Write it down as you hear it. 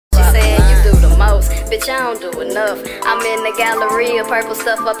bitch, I don't do enough. I'm in the gallery of purple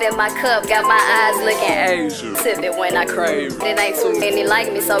stuff up in my cup. Got my eyes looking Asian, sipping when I crave. It ain't too many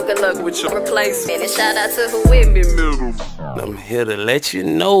like me, so good luck with your replacement. And shout out to who with me. I'm here to let you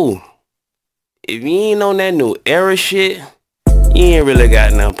know, if you ain't on that new era shit, you ain't really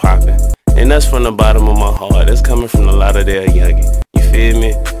got nothing poppin'. And that's from the bottom of my heart. That's coming from the Lauderdale youngin'. You feel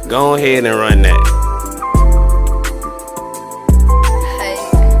me? Go ahead and run that.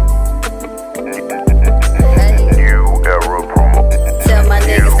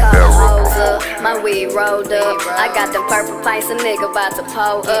 My weed rolled up. I got them purple pints, a nigga about to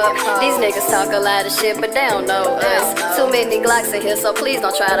pull up. These niggas talk a lot of shit, but they don't know us. Too many Glocks in here, so please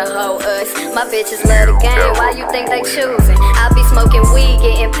don't try to hold us. My bitches love the game, why you think they choosing? I be smoking weed,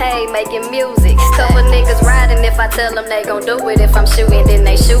 getting paid, making music. Couple niggas riding if I tell them they gon' do it. If I'm shooting, then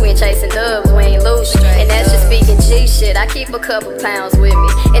they shooting, chasing dubs, we ain't losing. And that's just speaking G shit, I keep a couple pounds with me.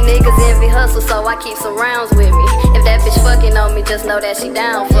 And niggas envy hustle, so I keep some rounds with me. If that bitch fucking on me, just know that she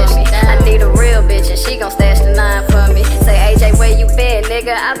down for me. I need a real bitch and she gon' stash the 9 for me. Say, AJ, where you been,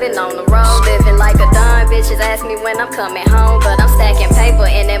 nigga? I been on the road, living like a dime. Bitches ask me when I'm coming home, but I'm stacking paper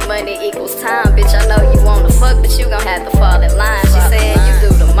and that money equals time. Bitch, I know you wanna fuck, but you gon' have to fall in line. She saying you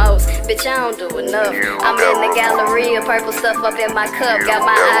do the most, bitch, I don't do enough. I'm in the gallery of purple stuff up in my cup. Got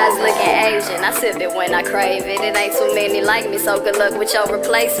my eyes looking Asian, I sip it when I crave it. It ain't too many like me, so good luck with your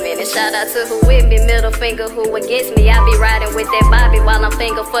replacement. And shout out to who with me, middle finger who against me. I be riding with that Bobby while I'm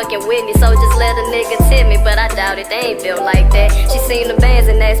finger fucking Whitney. So just let a nigga tip me, but I doubt it, they ain't built like that. She seen the bands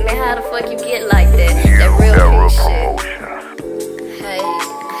and asked me how the fuck you get like that. That real shit. Hey.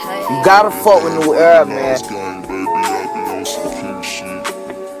 You gotta fuck with New Era, man.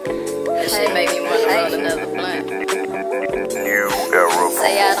 Shit made me wanna roll another blunt.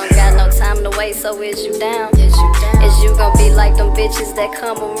 Say I don't got no time to wait, so is you down? Is you gon' be like them bitches that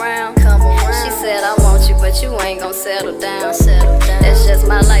come around? She said I want you, but you ain't gon' settle down. That's just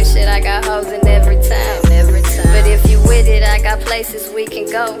my life, shit, I got hoes in every town. But if you with it, I got places we can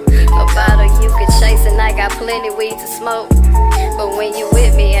go. A bottle you can chase and I got plenty weed to smoke. But when you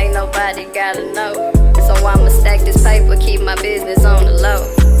with me, ain't nobody gotta know. So I'ma stack this paper, keep my business on the low.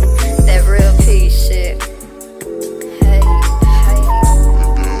 That real peace shit.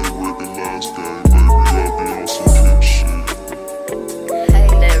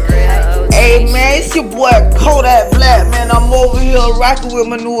 Hey man, it's your boy Kodak Black, man. I'm over here rocking with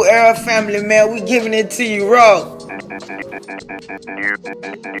my New Era family, man. We giving it to you raw.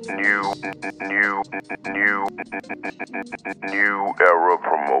 New Era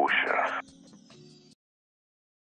Promotion.